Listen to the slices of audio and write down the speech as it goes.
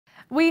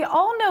We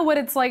all know what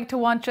it's like to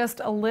want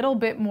just a little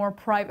bit more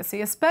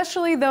privacy,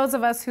 especially those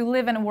of us who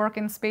live and work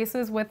in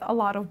spaces with a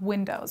lot of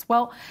windows.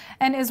 Well,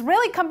 an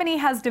Israeli company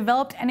has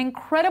developed an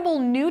incredible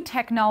new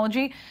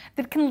technology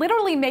that can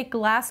literally make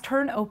glass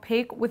turn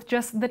opaque with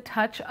just the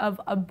touch of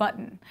a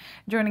button.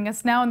 Joining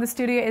us now in the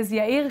studio is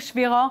Yaif,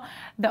 Shviro,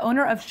 the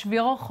owner of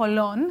Shviro,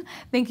 Holon.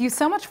 Thank you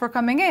so much for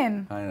coming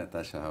in. Hi,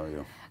 Natasha. How are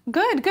you?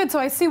 Good, good. So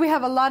I see we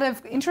have a lot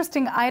of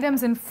interesting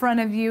items in front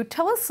of you.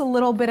 Tell us a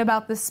little bit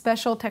about this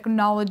special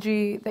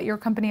technology that your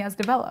company has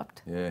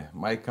developed. Yeah,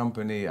 my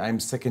company, I'm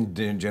second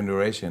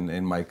generation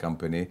in my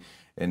company.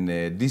 And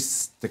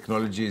this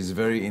technology is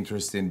very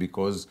interesting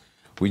because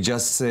we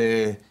just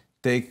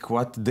take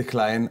what the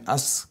client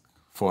asks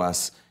for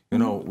us. You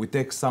know, we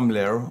take some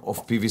layer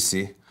of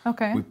PVC.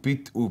 Okay.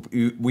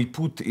 We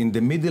put in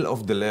the middle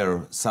of the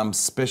layer some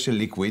special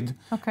liquid.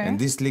 Okay. And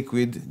this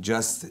liquid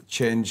just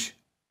change.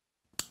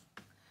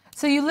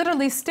 So you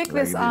literally stick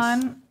like this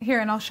on here,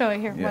 and I'll show it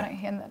here. When I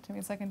hand that to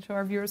me so I can show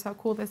our viewers how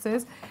cool this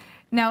is.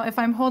 Now, if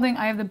I'm holding,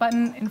 I have the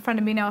button in front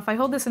of me now. If I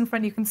hold this in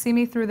front, you can see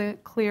me through the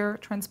clear,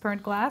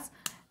 transparent glass.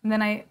 And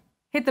then I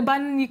hit the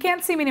button. You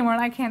can't see me anymore,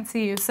 and I can't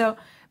see you. So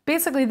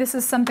basically, this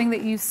is something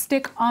that you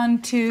stick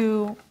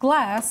onto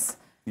glass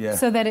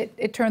so that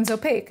it turns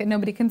opaque and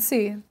nobody can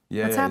see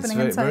what's happening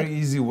inside. It's a very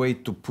easy way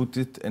to put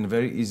it and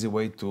very easy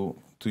way to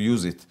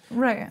use it.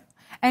 Right.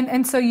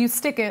 And so you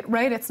stick it,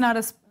 right? It's not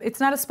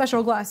a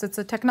special glass. It's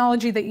a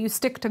technology that you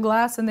stick to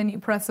glass and then you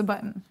press a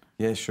button.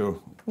 Yeah, sure.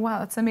 Wow,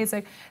 that's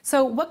amazing.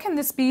 So what can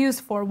this be used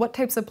for? What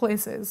types of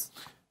places?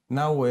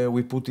 Now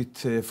we put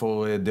it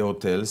for the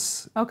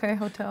hotels. Okay,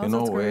 hotels. You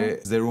know,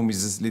 the room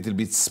is a little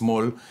bit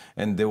small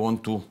and they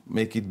want to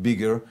make it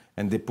bigger,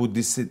 and they put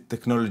this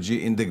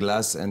technology in the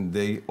glass and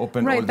they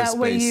open all the that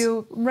space.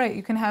 Way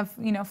you can have,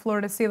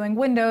 floor to ceiling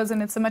windows,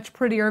 and it's a much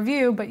prettier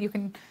view, but you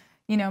can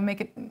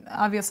make it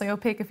obviously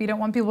opaque if you don't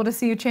want people to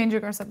see you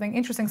changing or something.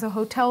 Interesting. So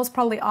hotels,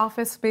 probably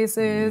office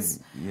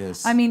spaces.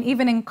 Yes. I mean,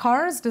 even in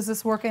cars. Does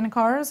this work in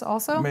cars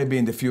also? Maybe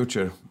in the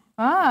future.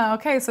 Ah,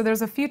 okay. So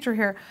there's a future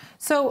here.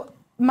 So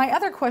my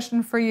other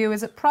question for you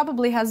is it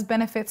probably has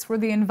benefits for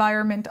the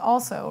environment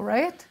also,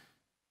 right?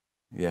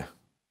 Yeah.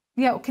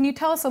 Yeah. Can you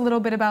tell us a little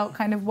bit about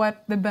kind of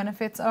what the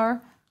benefits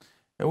are?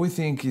 We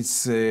think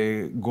it's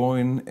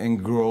going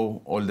and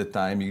grow all the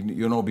time,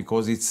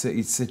 because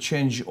it's a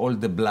change all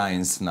the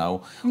blinds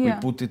now. Yeah.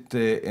 We put it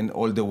in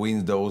all the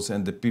windows,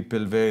 and the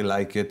people very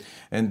like it,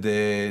 and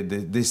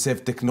they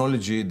save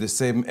technology, the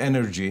same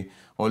energy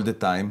all the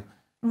time.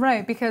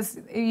 Right, because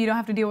you don't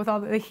have to deal with all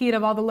the heat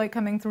of all the light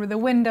coming through the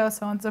window,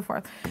 so on and so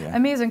forth. Yeah.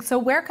 Amazing. So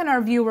where can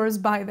our viewers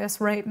buy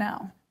this right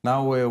now?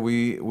 Now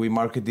we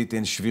market it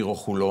in Shviro,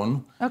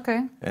 Holon. Okay.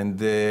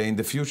 And in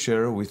the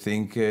future, we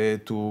think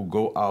to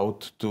go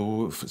out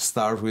to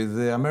start with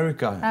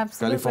America,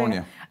 Absolutely.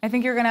 California. I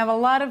think you're going to have a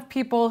lot of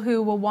people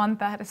who will want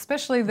that,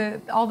 especially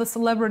all the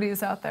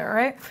celebrities out there,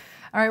 right?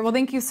 All right, well,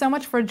 thank you so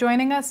much for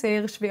joining us,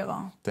 Yaif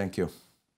Shviro. Thank you.